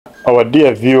Our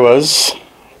dear viewers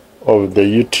of the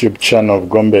YouTube channel of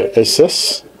Gombe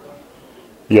SS,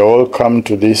 you're welcome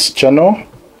to this channel.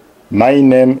 My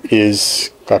name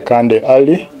is Kakande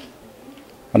Ali,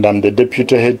 and I'm the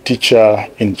Deputy Head Teacher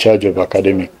in charge of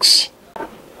academics.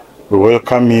 We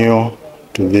welcome you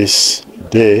to this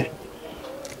day,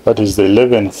 that is the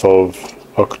 11th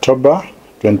of October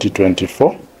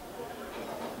 2024.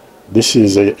 This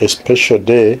is a special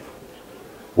day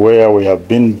where we have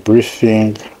been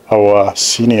briefing our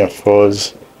senior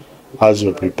fours as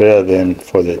we prepare them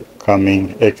for the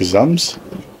coming exams,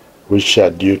 which are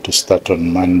due to start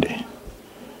on Monday.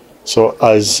 So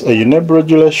as a Uneb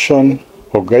regulation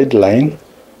or guideline,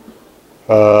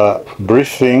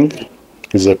 briefing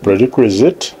is a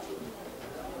prerequisite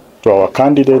to our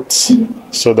candidates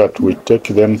so that we take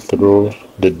them through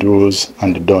the do's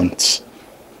and don'ts.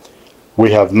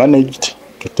 We have managed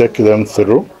to take them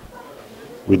through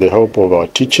with the help of our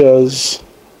teachers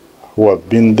who have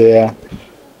been there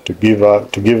to give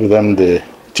them the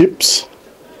tips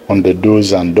on the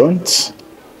do's and don'ts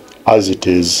as it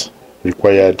is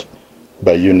required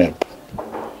by Uneb.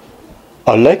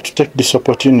 I'd like to take this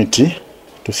opportunity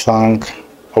to thank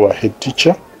our head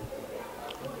teacher,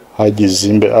 Haji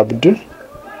Zimbe Abdu,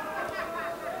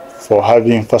 for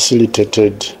having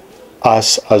facilitated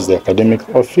us as the academic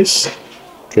office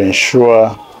to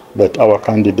ensure that our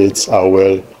candidates are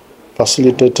well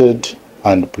facilitated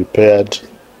and prepared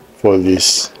for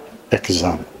this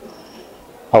exam.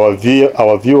 Our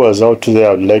viewers out there,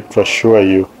 I would like to assure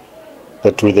you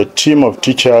that with the team of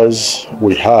teachers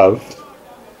we are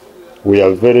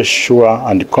very sure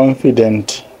and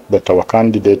confident that our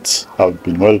candidates have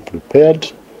been well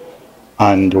prepared,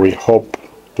 and we hope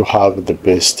to have the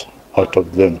best out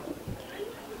of them.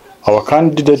 Our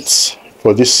candidates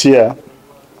for this year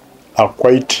are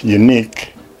quite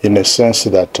unique in a sense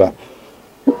that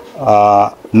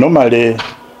normally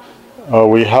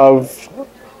we have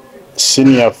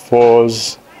senior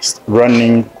fours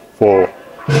running for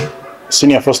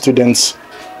senior four students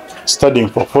studying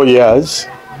for 4 years,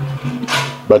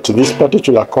 but this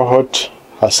particular cohort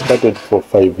has started for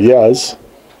 5 years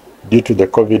due to the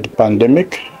COVID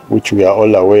pandemic, which we are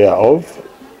all aware of.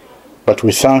 But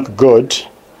we thank God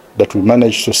that we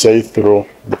managed to sail through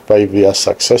the 5 years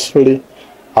successfully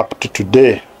up to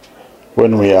today,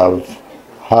 when we have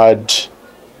had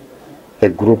a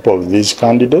group of these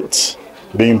candidates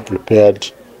being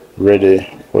prepared, ready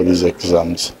for these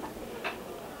exams.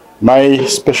 My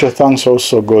special thanks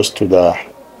also goes to the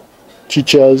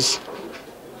teachers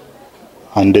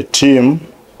and the team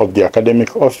of the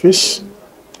academic office,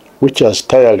 which has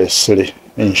tirelessly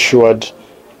ensured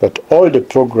that all the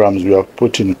programs we have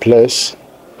put in place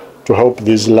to help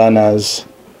these learners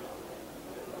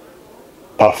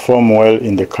perform well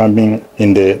in the coming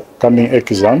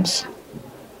exams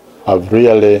have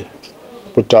really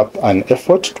put up an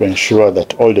effort to ensure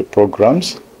that all the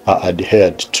programs are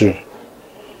adhered to.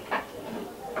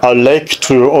 I'd like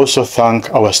to also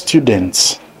thank our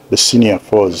students, the senior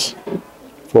fours,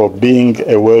 for being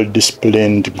a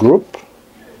well-disciplined group.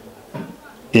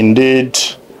 Indeed,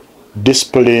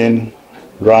 discipline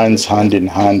runs hand in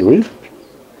hand with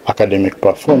academic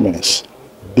performance.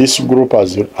 This group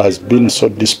has been so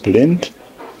disciplined,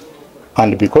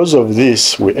 and because of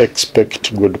this, we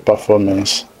expect good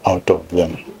performance out of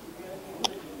them.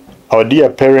 Our dear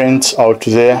parents out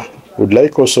there, would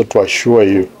like also to assure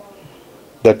you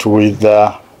that with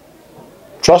the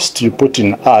trust you put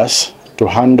in us to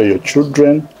handle your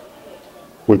children,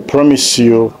 we promise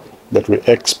you that we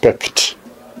expect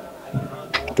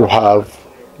to have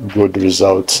good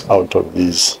results out of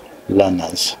these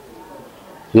learners.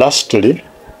 Lastly,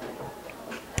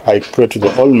 I pray to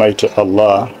the Almighty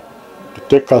Allah to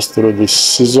take us through this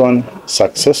season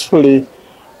successfully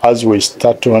as we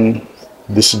start on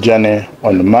this journey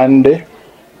on Monday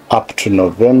up to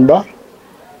November,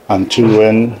 until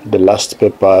when the last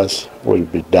papers will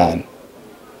be done.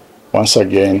 Once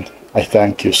again, I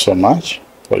thank you so much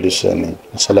for listening.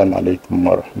 Assalamu alaikum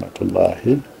wa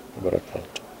rahmatullahi wa barakatuh.